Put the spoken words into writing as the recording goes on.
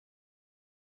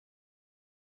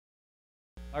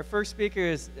Our first speaker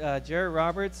is Jared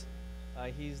Roberts.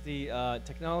 He's the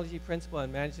technology principal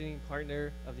and managing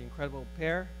partner of the Incredible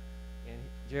Pair. And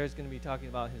Jared's going to be talking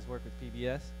about his work with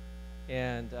PBS.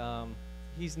 And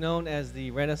he's known as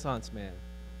the Renaissance Man.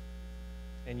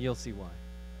 And you'll see why.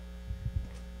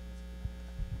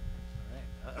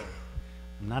 All right.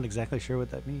 I'm not exactly sure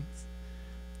what that means.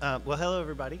 Well, hello,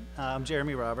 everybody. I'm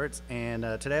Jeremy Roberts, and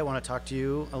today I want to talk to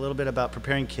you a little bit about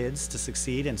preparing kids to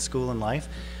succeed in school and life,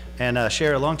 and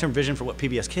share a long-term vision for what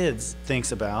PBS Kids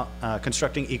thinks about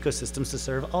constructing ecosystems to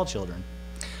serve all children.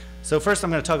 So first, I'm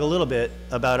going to talk a little bit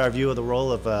about our view of the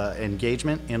role of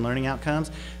engagement in learning outcomes,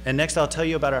 and next I'll tell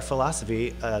you about our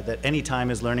philosophy that any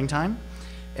time is learning time,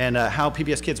 and how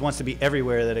PBS Kids wants to be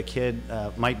everywhere that a kid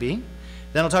might be.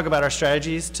 Then I'll talk about our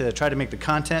strategies to try to make the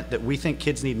content that we think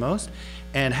kids need most,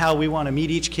 and how we want to meet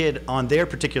each kid on their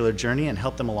particular journey and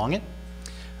help them along it.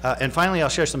 And finally, I'll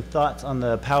share some thoughts on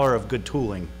the power of good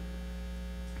tooling.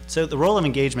 So the role of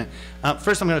engagement.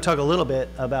 First, I'm going to talk a little bit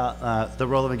about the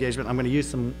role of engagement. I'm going to use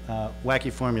some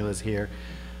wacky formulas here.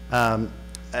 Yeah,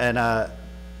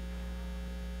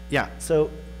 so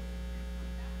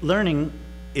learning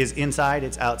is inside,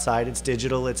 it's outside, it's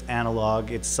digital, it's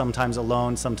analog, it's sometimes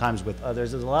alone, sometimes with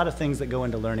others. There's a lot of things that go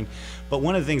into learning, but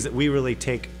one of the things that we really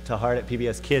take to heart at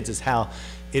PBS Kids is how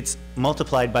it's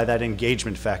multiplied by that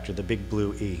engagement factor, the big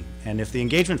blue E. And if the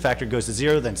engagement factor goes to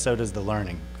 0, then so does the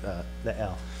learning, the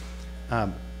L.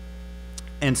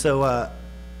 And so,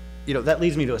 you know, that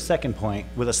leads me to a second point.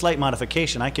 With a slight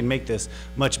modification, I can make this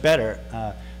much better.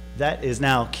 That is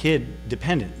now kid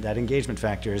dependent. That engagement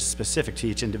factor is specific to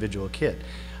each individual kid.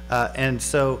 And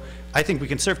so I think we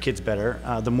can serve kids better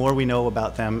the more we know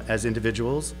about them as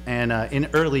individuals. And in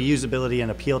early usability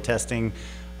and appeal testing,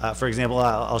 for example,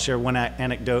 I'll share one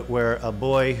anecdote where a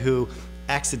boy who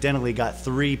accidentally got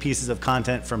 3 pieces of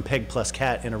content from Peg plus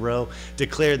Cat in a row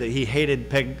declared that he hated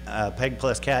Peg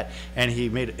plus Cat, and he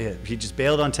just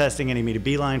bailed on testing, and he made a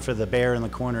beeline for the bear in the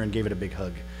corner and gave it a big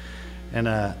hug. And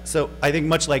so I think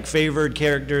much like favored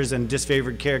characters and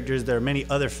disfavored characters, there are many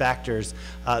other factors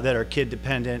that are kid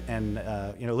dependent. And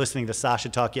you know, listening to Sasha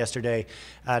talk yesterday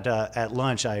at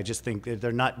lunch, I just think that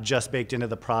they're not just baked into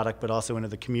the product, but also into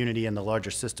the community and the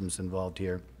larger systems involved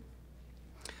here.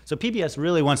 So PBS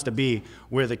really wants to be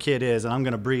where the kid is, and I'm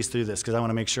going to breeze through this because I want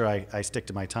to make sure I stick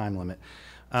to my time limit.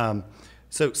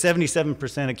 So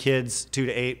 77% of kids 2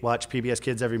 to 8 watch PBS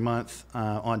Kids every month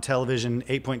on television,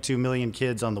 8.2 million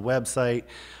kids on the website,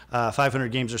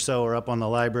 500 games or so are up on the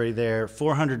library there,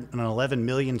 411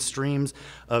 million streams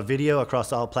of video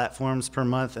across all platforms per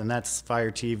month, and that's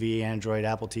Fire TV, Android,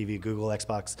 Apple TV, Google,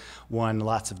 Xbox One,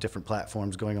 lots of different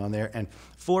platforms going on there, and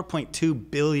 4.2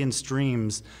 billion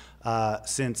streams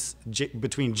since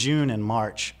between June and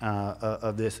March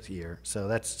of this year. So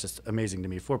that's just amazing to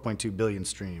me, 4.2 billion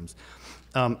streams.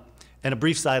 And a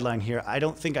brief sideline here, I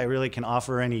don't think I really can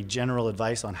offer any general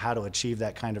advice on how to achieve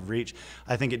that kind of reach.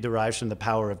 I think it derives from the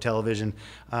power of television,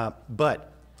 but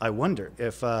I wonder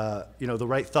if you know, the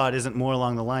right thought isn't more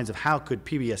along the lines of how could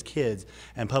PBS Kids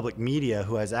and public media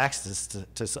who has access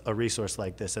to a resource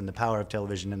like this and the power of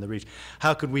television and the reach,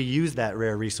 how could we use that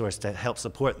rare resource to help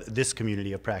support this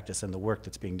community of practice and the work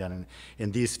that's being done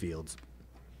in these fields?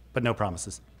 But no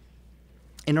promises.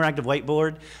 Interactive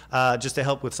whiteboard, just to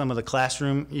help with some of the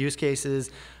classroom use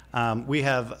cases. We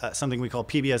have something we call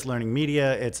PBS Learning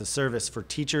Media. It's a service for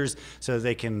teachers so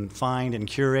they can find and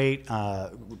curate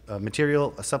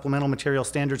material, supplemental material,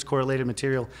 standards correlated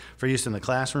material for use in the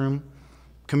classroom.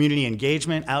 Community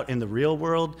engagement out in the real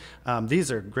world.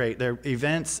 These are great. They're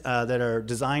events that are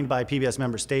designed by PBS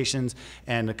member stations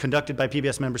and conducted by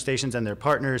PBS member stations and their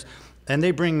partners. And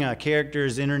they bring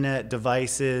characters, internet,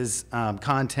 devices,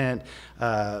 content,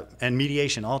 and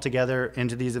mediation all together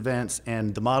into these events.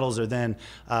 And the models are then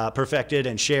perfected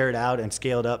and shared out and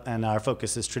scaled up. And our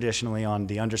focus is traditionally on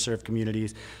the underserved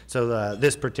communities. So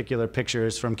this particular picture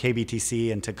is from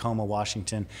KBTC in Tacoma,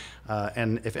 Washington.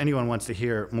 And if anyone wants to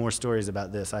hear more stories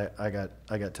about this, I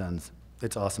got tons.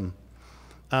 It's awesome.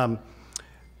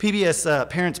 PBS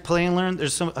Parents Play and Learn,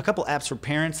 there's a couple apps for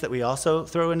parents that we also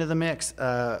throw into the mix.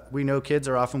 We know kids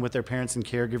are often with their parents and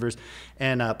caregivers,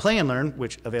 and Play and Learn,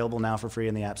 which is available now for free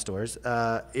in the app stores,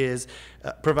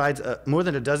 provides more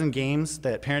than a dozen games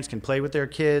that parents can play with their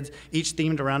kids, each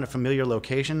themed around a familiar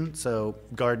location, so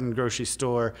garden, grocery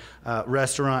store,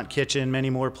 restaurant, kitchen,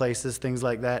 many more places, things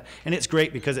like that. And it's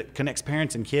great because it connects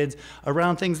parents and kids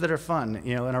around things that are fun,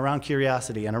 you know, and around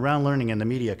curiosity and around learning and the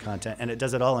media content, and it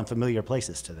does it all in familiar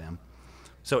places to them.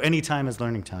 So anytime is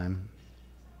learning time.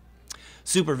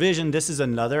 Supervision, this is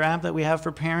another app that we have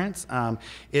for parents.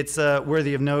 It's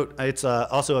worthy of note. It's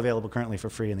also available currently for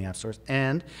free in the app stores.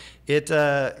 And it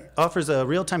offers a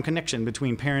real-time connection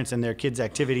between parents and their kids'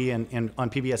 activity and on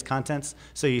PBS contents.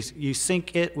 So you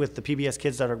sync it with the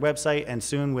pbskids.org website and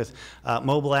soon with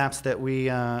mobile apps that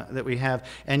we have.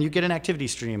 And you get an activity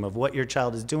stream of what your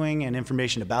child is doing and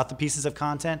information about the pieces of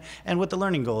content and what the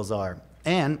learning goals are.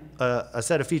 And a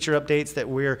set of feature updates that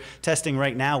we're testing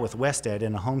right now with WestEd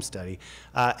in a home study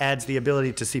adds the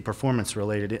ability to see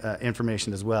performance-related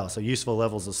information as well, so useful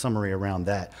levels of summary around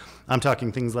that. I'm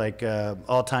talking things like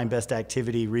all-time best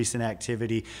activity, recent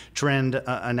activity, trend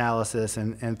analysis,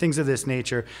 and things of this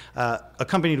nature,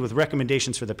 accompanied with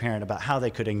recommendations for the parent about how they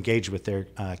could engage with their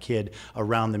kid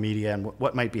around the media and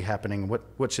what might be happening,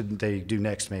 what should they do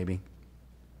next maybe.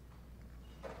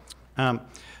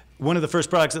 One of the first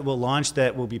products that we'll launch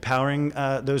that will be powering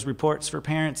those reports for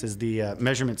parents is the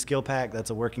Measurement Skill Pack.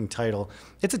 That's a working title.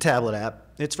 It's a tablet app.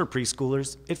 It's for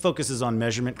preschoolers. It focuses on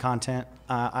measurement content.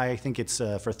 I think it's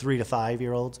for 3 to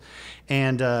 5-year-olds.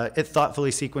 And it thoughtfully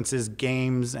sequences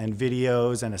games and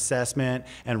videos and assessment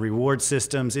and reward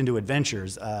systems into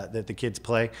adventures that the kids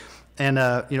play. And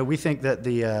we think that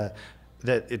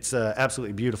that it's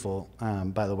absolutely beautiful,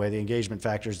 by the way, the engagement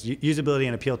factors. Usability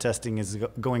and appeal testing is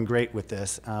going great with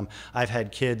this. I've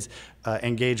had kids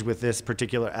engage with this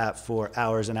particular app for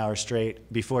hours and hours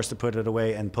straight, be forced to put it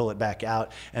away and pull it back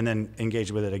out, and then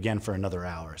engage with it again for another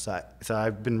hour. So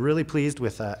I've been really pleased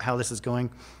with how this is going.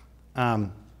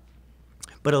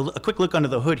 But a quick look under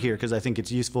the hood here, because I think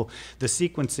it's useful. The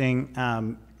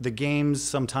sequencing, the games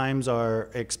sometimes are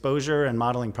exposure and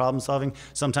modeling problem solving.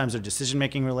 Sometimes they're decision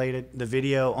making related. The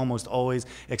video almost always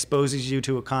exposes you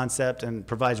to a concept and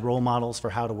provides role models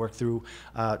for how to work through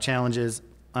challenges.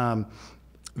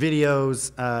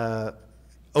 Videos,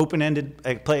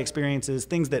 open-ended play experiences,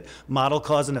 things that model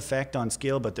cause and effect on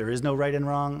skill, but there is no right and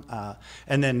wrong.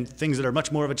 And then things that are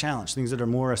much more of a challenge, things that are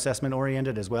more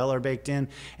assessment-oriented as well are baked in.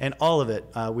 And all of it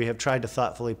we have tried to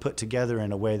thoughtfully put together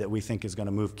in a way that we think is going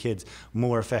to move kids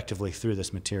more effectively through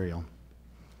this material.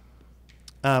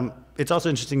 It's also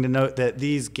interesting to note that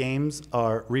these games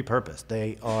are repurposed.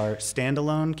 They are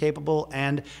standalone capable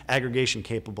and aggregation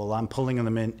capable. I'm pulling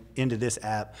them into this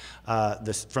app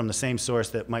from the same source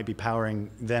that might be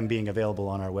powering them being available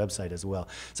on our website as well.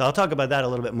 So I'll talk about that a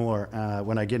little bit more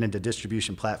when I get into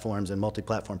distribution platforms and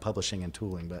multi-platform publishing and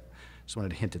tooling, but just wanted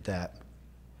to hint at that.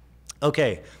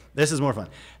 Okay, this is more fun.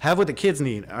 Have what the kids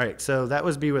need. All right, so that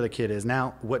was be where the kid is.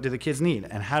 Now, what do the kids need?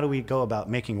 And how do we go about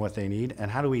making what they need? And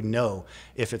how do we know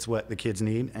if it's what the kids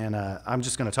need? And I'm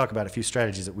just going to talk about a few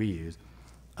strategies that we use.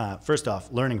 First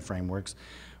off, learning frameworks.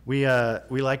 We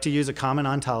like to use a common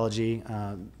ontology.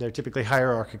 They're typically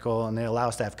hierarchical, and they allow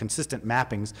us to have consistent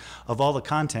mappings of all the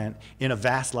content in a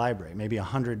vast library. Maybe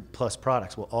 100+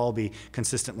 products will all be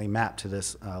consistently mapped to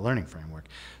this learning framework.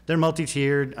 They're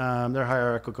multi-tiered, they're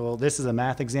hierarchical. This is a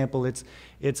math example. It's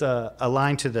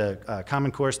aligned to the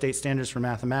Common Core state standards for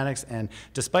mathematics, and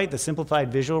despite the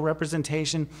simplified visual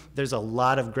representation, there's a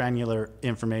lot of granular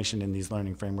information in these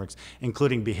learning frameworks,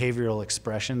 including behavioral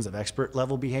expressions of expert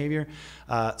level behavior,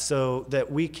 so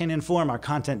that we can inform our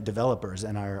content developers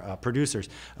and our producers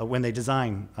when they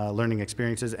design learning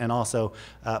experiences, and also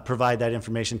provide that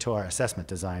information to our assessment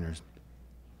designers.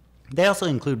 They also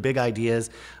include big ideas,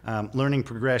 learning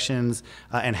progressions,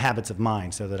 and habits of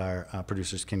mind, so that our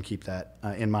producers can keep that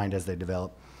in mind as they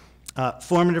develop.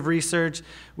 Formative research,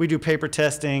 we do paper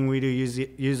testing, we do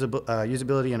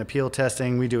usability and appeal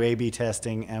testing, we do A/B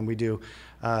testing, and we do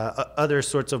other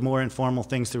sorts of more informal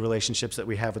things through relationships that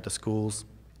we have with the schools,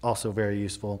 also very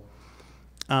useful.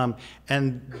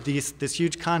 And this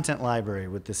huge content library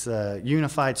with this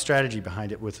unified strategy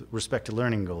behind it with respect to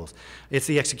learning goals. It's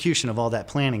the execution of all that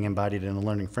planning embodied in a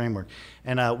learning framework.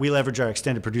 And we leverage our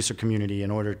extended producer community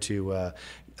in order to,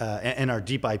 and our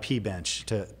deep IP bench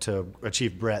to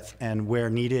achieve breadth. And where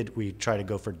needed, we try to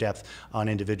go for depth on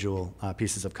individual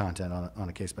pieces of content on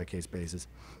a case-by-case basis.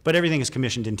 But everything is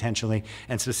commissioned intentionally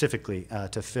and specifically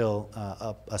to fill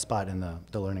a spot in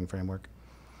the learning framework.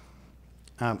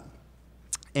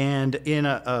 And in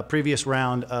a previous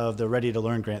round of the Ready to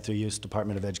Learn grant through U.S.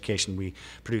 Department of Education, we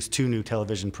produced 2 new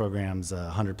television programs,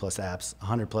 100+ apps,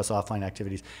 100+ offline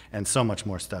activities, and so much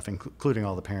more stuff, including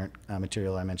all the parent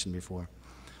material I mentioned before.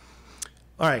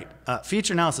 All right,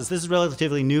 feature analysis. This is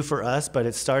relatively new for us, but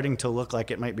it's starting to look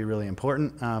like it might be really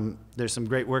important. There's some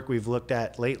great work we've looked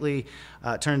at lately.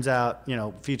 Turns out,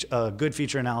 a good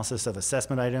feature analysis of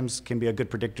assessment items can be a good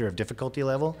predictor of difficulty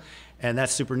level, and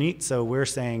that's super neat. So we're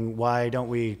saying, why don't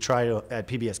we try to, at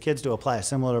PBS Kids, to apply a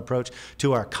similar approach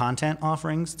to our content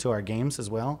offerings, to our games as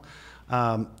well?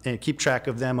 and keep track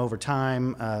of them over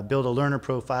time, build a learner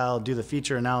profile, do the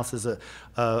feature analysis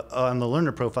on the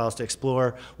learner profiles to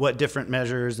explore what different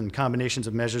measures and combinations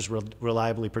of measures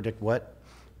reliably predict what.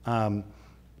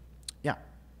 Yeah.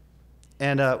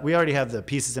 And we already have the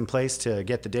pieces in place to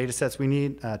get the data sets we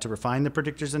need to refine the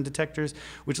predictors and detectors,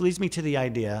 which leads me to the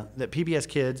idea that PBS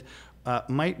Kids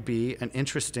might be an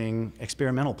interesting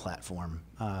experimental platform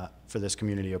for this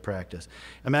community of practice.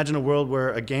 Imagine a world where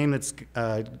a game that's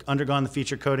undergone the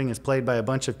feature coding is played by a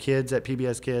bunch of kids at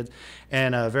PBS Kids,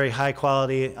 and very high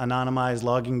quality anonymized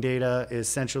logging data is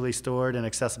centrally stored and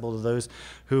accessible to those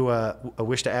who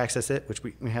wish to access it, which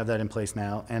we have that in place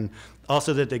now. And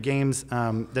also that the games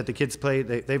that the kids play,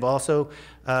 they've also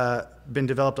been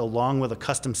developed along with a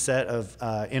custom set of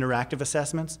interactive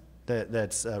assessments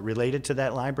that's related to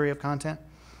that library of content.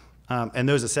 And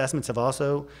those assessments have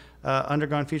also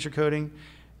undergone feature coding.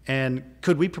 And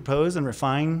could we propose and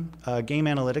refine game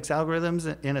analytics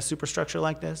algorithms in a superstructure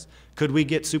like this? Could we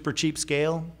get super cheap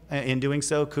scale in doing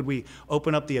so? Could we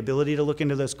open up the ability to look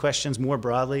into those questions more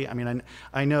broadly? I mean,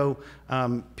 I know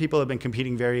people have been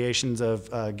competing variations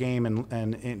of game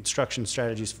and instruction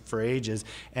strategies for ages,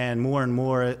 and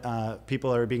more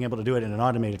people are being able to do it in an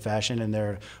automated fashion, and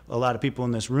there are a lot of people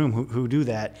in this room who do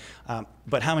that.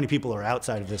 But how many people are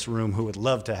outside of this room who would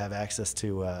love to have access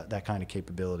to that kind of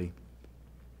capability?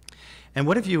 And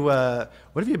what if you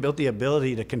built the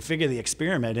ability to configure the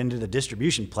experiment into the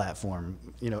distribution platform,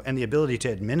 and the ability to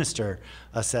administer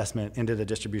assessment into the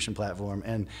distribution platform,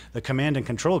 and the command and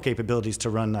control capabilities to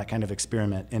run that kind of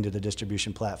experiment into the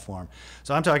distribution platform?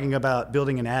 So I'm talking about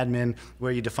building an admin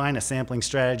where you define a sampling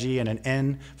strategy and an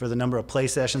N for the number of play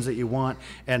sessions that you want,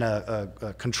 and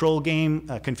a control game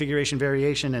configuration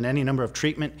variation, and any number of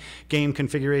treatment game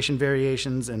configuration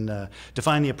variations, and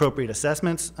define the appropriate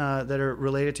assessments that are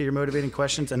related to your motivating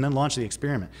questions, and then launch the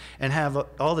experiment and have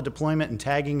all the deployment and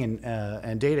tagging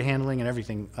and data handling and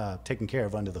everything taken care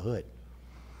of under the hood.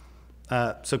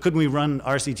 So could we run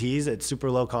RCTs at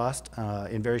super low cost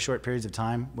in very short periods of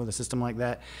time with a system like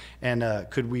that? And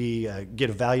could we get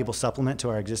a valuable supplement to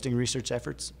our existing research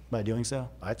efforts by doing so?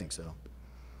 I think so.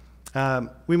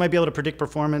 We might be able to predict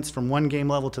performance from one game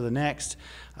level to the next,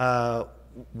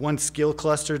 one skill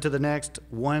cluster to the next,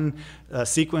 one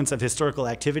sequence of historical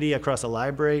activity across a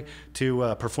library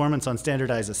to performance on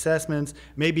standardized assessments,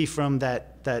 maybe from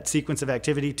that sequence of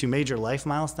activity to major life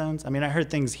milestones. I mean, I heard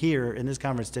things here in this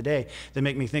conference today that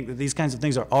make me think that these kinds of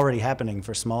things are already happening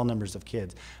for small numbers of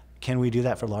kids. Can we do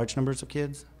that for large numbers of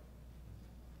kids?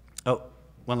 Oh,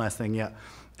 one last thing, yeah.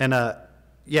 And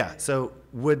yeah, so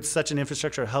would such an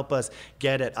infrastructure help us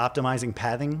get at optimizing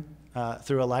pathing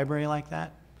through a library like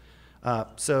that?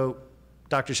 So,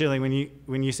 Dr. Schilling,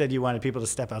 when you said you wanted people to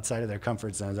step outside of their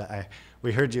comfort zones,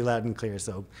 we heard you loud and clear.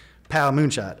 So, pow,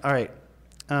 moonshot. All right.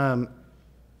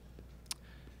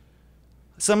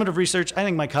 Summative research. I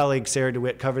think my colleague Sarah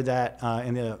DeWitt covered that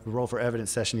in the role for evidence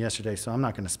session yesterday, so I'm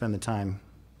not going to spend the time.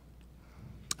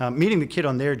 Meeting the kid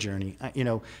on their journey.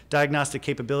 Diagnostic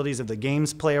capabilities of the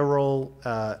games play a role.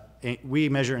 We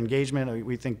measure engagement.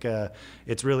 We think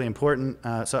it's really important.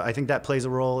 So I think that plays a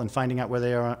role in finding out where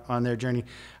they are on their journey.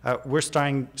 We're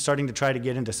starting to try to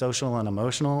get into social and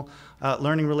emotional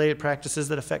learning-related practices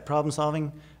that affect problem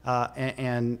solving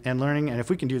and learning. And if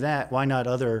we can do that, why not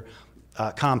other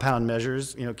compound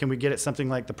measures? Can we get at something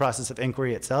like the process of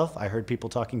inquiry itself? I heard people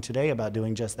talking today about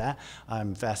doing just that.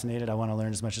 I'm fascinated. I want to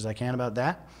learn as much as I can about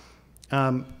that.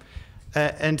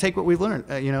 And take what we've learned,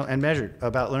 and measured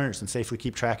about learners and safely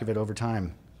keep track of it over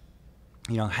time.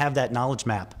 Have that knowledge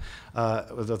map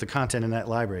of the content in that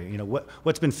library.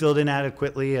 What's been filled in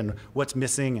adequately and what's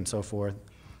missing and so forth.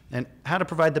 And how to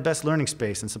provide the best learning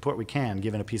space and support we can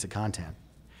given a piece of content.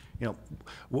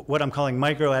 What I'm calling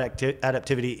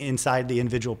micro-adaptivity inside the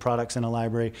individual products in a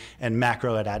library, and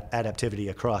macro-adaptivity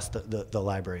across the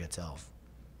library itself.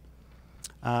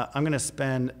 I'm going to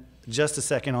spend just a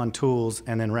second on tools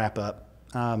and then wrap up.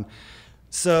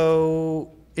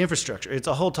 So infrastructure, it's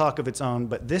a whole talk of its own,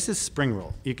 but this is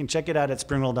SpringRoll. You can check it out at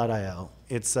springroll.io.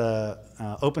 It's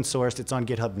open sourced, it's on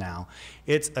GitHub now.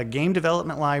 It's a game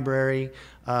development library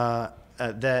and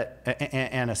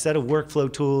a set of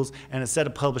workflow tools and a set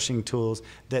of publishing tools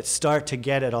that start to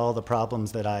get at all the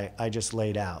problems that I just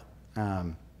laid out.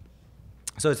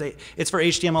 So it's for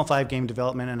HTML5 game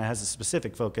development, and it has a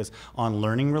specific focus on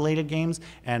learning-related games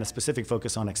and a specific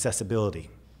focus on accessibility.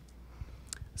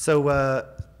 So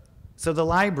the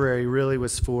library really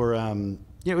was for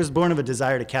it was born of a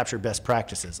desire to capture best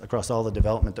practices across all the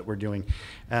development that we're doing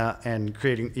and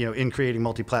creating, in creating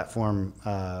multi-platform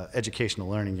educational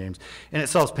learning games. And it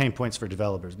solves pain points for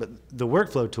developers. But the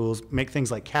workflow tools make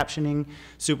things like captioning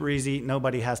super easy.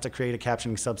 Nobody has to create a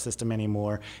captioning subsystem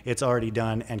anymore. It's already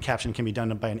done, and captioning can be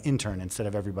done by an intern instead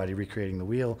of everybody recreating the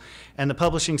wheel. And the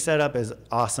publishing setup is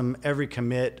awesome. Every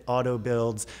commit, auto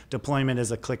builds, deployment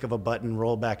is a click of a button,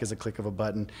 rollback is a click of a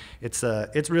button.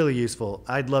 It's really useful.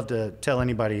 I'd love to tell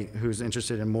anybody who's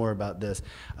interested in more about this,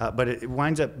 but it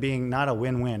winds up being not a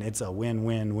win-win, it's a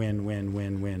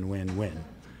win-win-win-win-win-win-win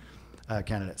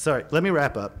candidate. Sorry, let me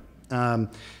wrap up.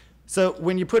 So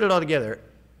when you put it all together,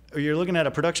 you're looking at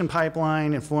a production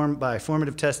pipeline informed by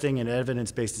formative testing and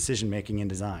evidence-based decision-making in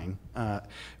design.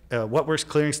 What works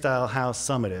clearing style, how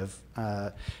summative,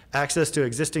 access to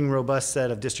existing robust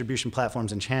set of distribution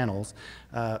platforms and channels,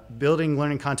 building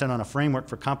learning content on a framework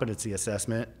for competency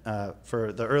assessment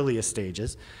for the earliest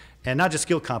stages, and not just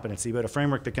skill competency, but a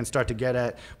framework that can start to get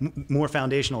at more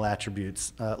foundational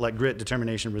attributes like grit,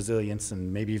 determination, resilience,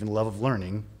 and maybe even love of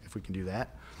learning, if we can do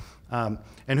that.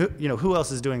 And who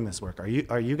else is doing this work? Are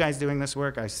you guys doing this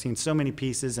work? I've seen so many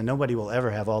pieces, and nobody will ever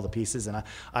have all the pieces, and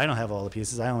I don't have all the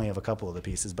pieces. I only have a couple of the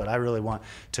pieces, but I really want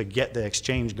to get the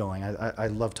exchange going. I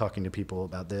love talking to people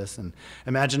about this. And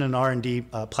imagine an R&D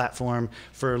platform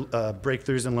for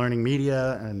breakthroughs in learning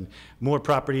media and more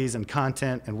properties and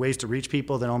content and ways to reach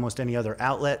people than almost any other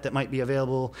outlet that might be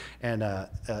available, and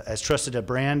as trusted a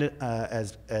brand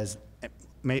as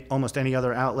almost any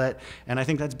other outlet. And I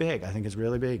think that's big. I think it's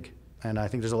really big. And I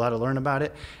think there's a lot to learn about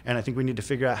it. And I think we need to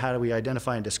figure out how do we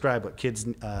identify and describe what kids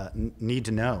need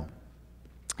to know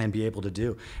and be able to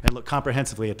do, and look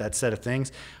comprehensively at that set of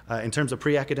things in terms of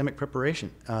pre-academic preparation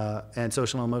and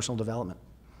social and emotional development.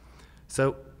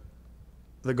 So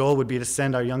the goal would be to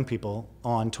send our young people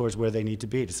on towards where they need to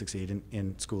be to succeed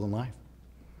in school and life.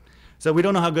 So we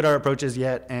don't know how good our approach is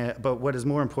yet, but what is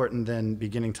more important than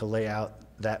beginning to lay out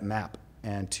that map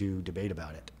and to debate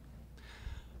about it?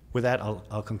 With that,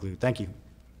 I'll conclude. Thank you.